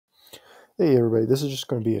Hey everybody, this is just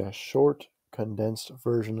going to be a short, condensed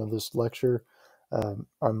version of this lecture. I'm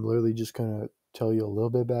literally just going to tell you a little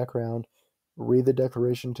bit of background, read the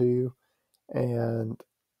Declaration to you, and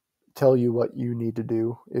tell you what you need to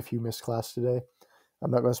do if you miss class today.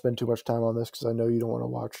 I'm not going to spend too much time on this because I know you don't want to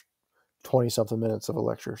watch 20 something minutes of a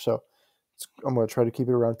lecture. So I'm going to try to keep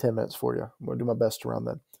it around 10 minutes for you. I'm going to do my best around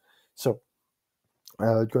then. So,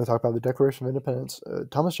 going to talk about the Declaration of Independence.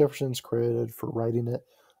 Thomas Jefferson's credited for writing it.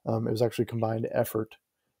 It was actually a combined effort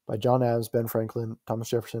by John Adams, Ben Franklin, Thomas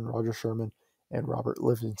Jefferson, Roger Sherman, and Robert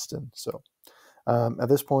Livingston. So at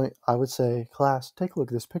this point, I would say, class, take a look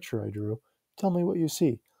at this picture I drew. Tell me what you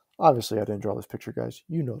see. Obviously, I didn't draw this picture, guys.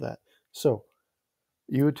 You know that. So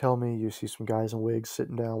you would tell me you see some guys in wigs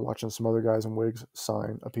sitting down watching some other guys in wigs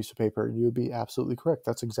sign a piece of paper, and you would be absolutely correct.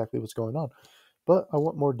 That's exactly what's going on. But I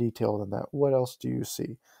want more detail than that. What else do you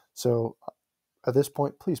see? So at this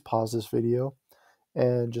point, please pause this video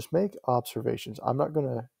and just make observations. I'm not going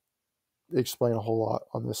to explain a whole lot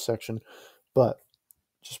on this section, but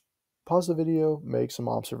just pause the video, make some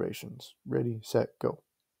observations. Ready, set, go.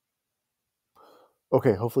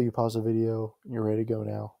 Okay, hopefully you pause the video. You're ready to go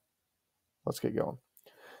now. Let's get going.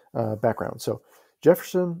 Background. So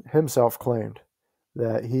Jefferson himself claimed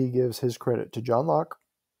that he gives his credit to John Locke,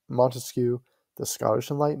 Montesquieu, the Scottish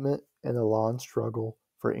Enlightenment, and the long struggle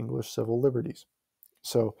for English civil liberties.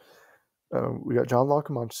 So we got John Locke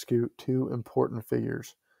and Montesquieu, two important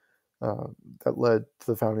figures uh, that led to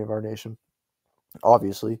the founding of our nation.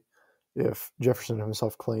 Obviously, if Jefferson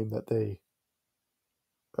himself claimed that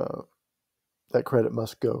uh, that credit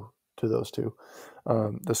must go to those two.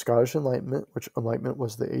 The Scottish Enlightenment, which Enlightenment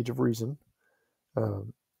was the age of reason,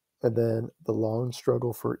 um, and then the long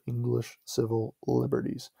struggle for English civil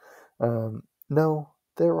liberties. No,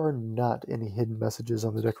 there are not any hidden messages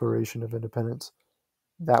on the Declaration of Independence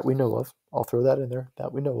that we know of. I'll throw that in there,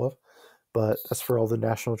 that we know of. But that's for all the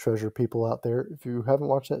National Treasure people out there. If you haven't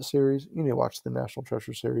watched that series, you need to watch the National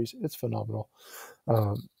Treasure series. It's phenomenal.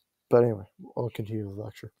 Um, but anyway, I'll continue the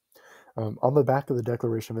lecture. On the back of the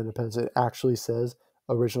Declaration of Independence, it actually says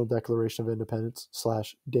Original Declaration of Independence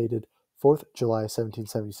slash dated 4th July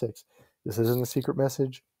 1776. This isn't a secret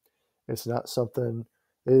message. It's not something,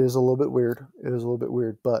 it is a little bit weird. It is a little bit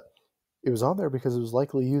weird, but it was on there because it was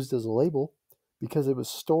likely used as a label because it was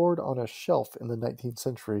stored on a shelf in the 19th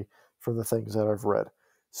century from the things that I've read.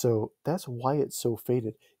 So that's why it's so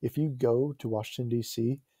faded. If you go to Washington,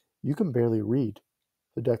 D.C., you can barely read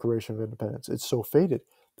the Declaration of Independence. It's so faded.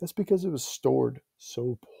 That's because it was stored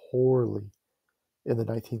so poorly in the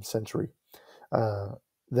 19th century. Uh,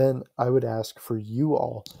 then I would ask for you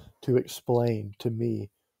all to explain to me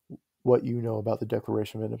what you know about the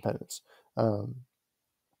Declaration of Independence. Um,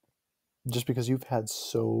 just because you've had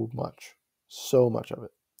so much of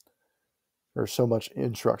it, or so much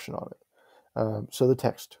instruction on it. So the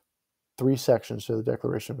text, three sections to the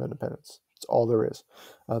Declaration of Independence. That's all there is.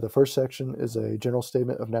 The first section is a general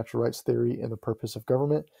statement of natural rights theory and the purpose of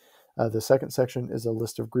government. The second section is a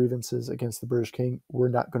list of grievances against the British King. We're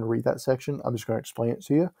not going to read that section. I'm just going to explain it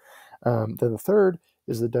to you. Then the third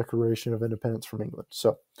is the Declaration of Independence from England.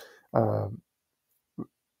 So, um,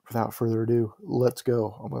 without further ado, let's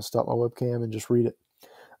go. I'm going to stop my webcam and just read it.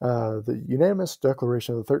 The unanimous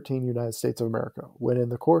declaration of the 13 United States of America, when in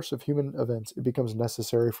the course of human events it becomes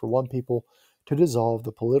necessary for one people to dissolve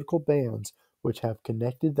the political bands which have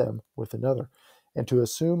connected them with another, and to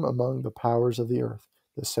assume among the powers of the earth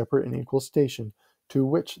the separate and equal station to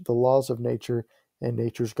which the laws of nature and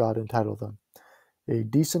nature's God entitle them. A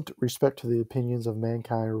decent respect to the opinions of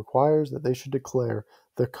mankind requires that they should declare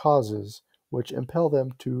the causes which impel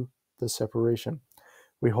them to the separation.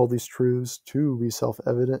 We hold these truths to be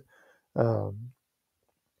self-evident, um,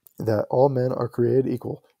 that all men are created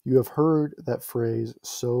equal. You have heard that phrase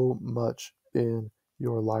so much in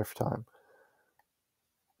your lifetime,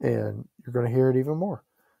 and you're going to hear it even more.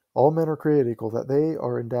 All men are created equal, that they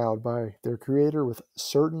are endowed by their Creator with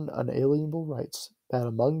certain unalienable rights, that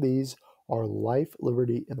among these are life,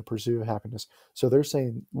 liberty, and the pursuit of happiness. So they're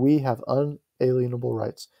saying we have unalienable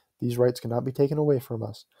rights. These rights cannot be taken away from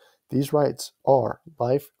us. These rights are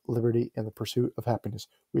life, liberty, and the pursuit of happiness.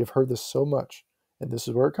 We have heard this so much, and this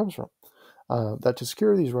is where it comes from. That to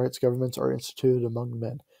secure these rights, governments are instituted among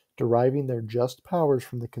men, deriving their just powers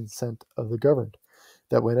from the consent of the governed.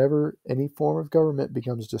 That whenever any form of government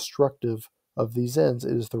becomes destructive of these ends,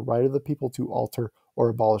 it is the right of the people to alter or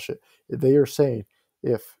abolish it. They are saying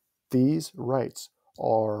if these rights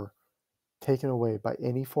are taken away by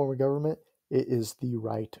any form of government, it is the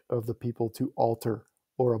right of the people to alter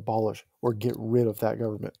or abolish or get rid of that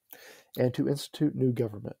government, and to institute new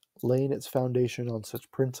government, laying its foundation on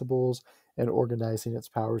such principles and organizing its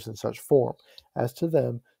powers in such form as to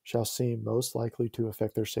them shall seem most likely to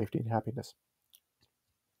affect their safety and happiness.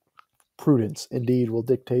 Prudence, indeed, will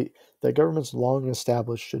dictate that governments long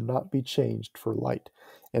established should not be changed for light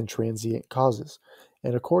and transient causes,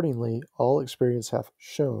 and accordingly, all experience hath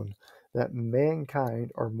shown that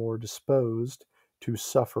mankind are more disposed to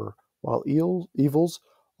suffer while evils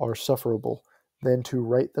are sufferable than to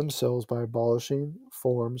right themselves by abolishing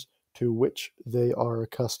forms to which they are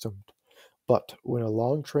accustomed. But when a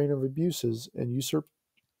long train of abuses and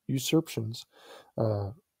usurpations,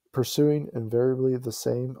 uh, pursuing invariably the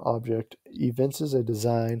same object, evinces a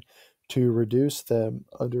design to reduce them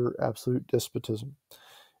under absolute despotism,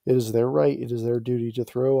 it is their right, it is their duty to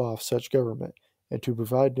throw off such government and to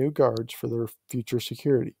provide new guards for their future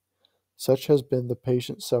security. Such has been the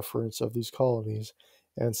patient sufferance of these colonies,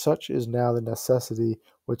 and such is now the necessity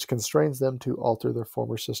which constrains them to alter their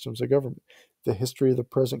former systems of government. The history of the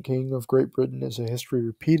present King of Great Britain is a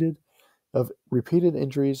history of repeated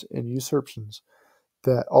injuries and usurpations,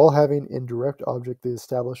 that all having in direct object the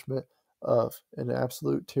establishment of an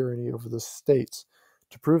absolute tyranny over the states.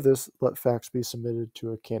 To prove this, let facts be submitted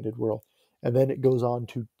to a candid world. And then it goes on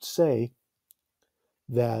to say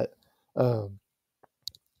that um,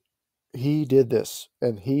 he did this,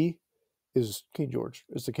 and he is King George,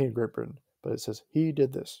 is the King of Great Britain. But it says he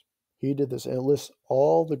did this, and it lists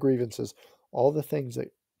all the grievances, all the things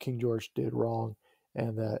that King George did wrong,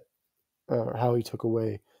 and that how he took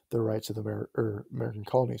away the rights of the American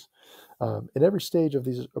colonies. In every stage of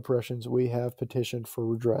these oppressions, we have petitioned for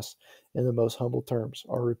redress in the most humble terms.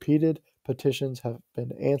 Our repeated petitions have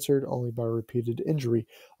been answered only by repeated injury.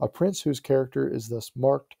 A prince whose character is thus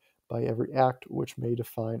marked by every act which may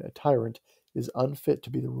define a tyrant is unfit to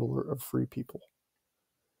be the ruler of free people.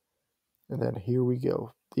 And then here we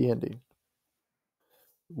go, the ending.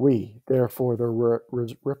 We, therefore,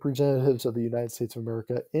 the representatives of the United States of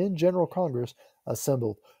America in General Congress,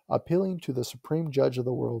 assembled, appealing to the Supreme Judge of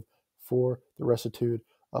the world for the rectitude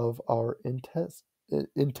of our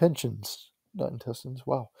intentions, not intestines,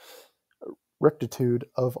 wow, rectitude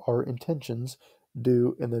of our intentions,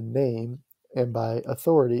 due in the name and by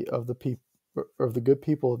authority of the people of the good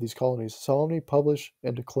people of these colonies, solemnly publish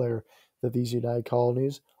and declare that these united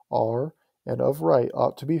colonies are and of right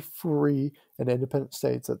ought to be free and independent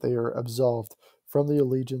states, that they are absolved from the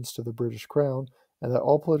allegiance to the British Crown, and that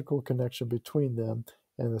all political connection between them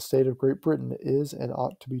and the state of Great Britain is and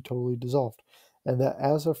ought to be totally dissolved, and that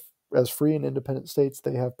as free and independent states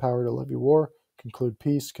they have power to levy war, conclude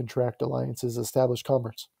peace, contract alliances, establish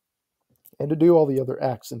commerce, and to do all the other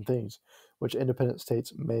acts and things which independent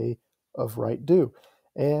states may of right do.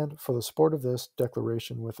 And for the support of this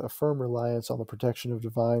declaration, with a firm reliance on the protection of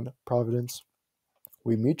divine providence,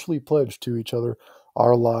 we mutually pledge to each other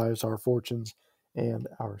our lives, our fortunes, and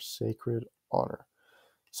our sacred honor.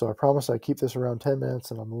 So I promise I keep this around 10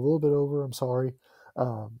 minutes, and I'm a little bit over. I'm sorry.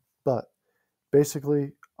 But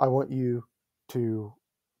basically, I want you to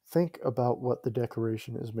think about what the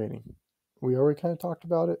declaration is meaning. We already kind of talked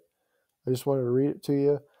about it. I just wanted to read it to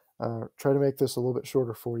you. Try to make this a little bit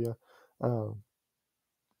shorter for you.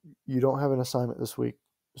 You don't have an assignment this week,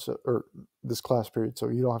 or this class period, so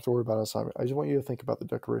you don't have to worry about an assignment. I just want you to think about the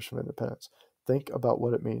Declaration of Independence. Think about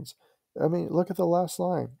what it means. I mean, look at the last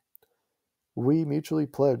line. We mutually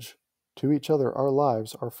pledge to each other our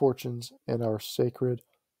lives, our fortunes, and our sacred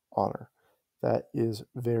honor. That is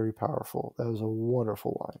very powerful. That is a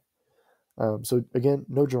wonderful line. So again,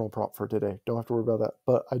 no journal prompt for today. Don't have to worry about that.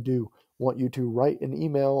 But I do want you to write an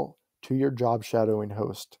email to your job shadowing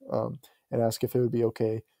host and ask if it would be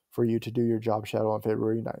okay for you to do your job shadow on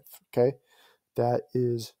February 9th. Okay? That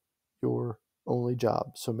is your only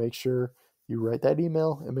job. So make sure you write that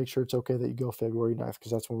email and make sure it's okay that you go February 9th,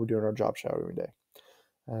 because that's when we're doing our job shadowing day.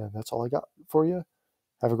 And that's all I got for you.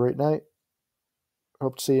 Have a great night.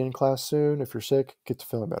 Hope to see you in class soon. If you're sick, get to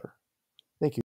feeling better.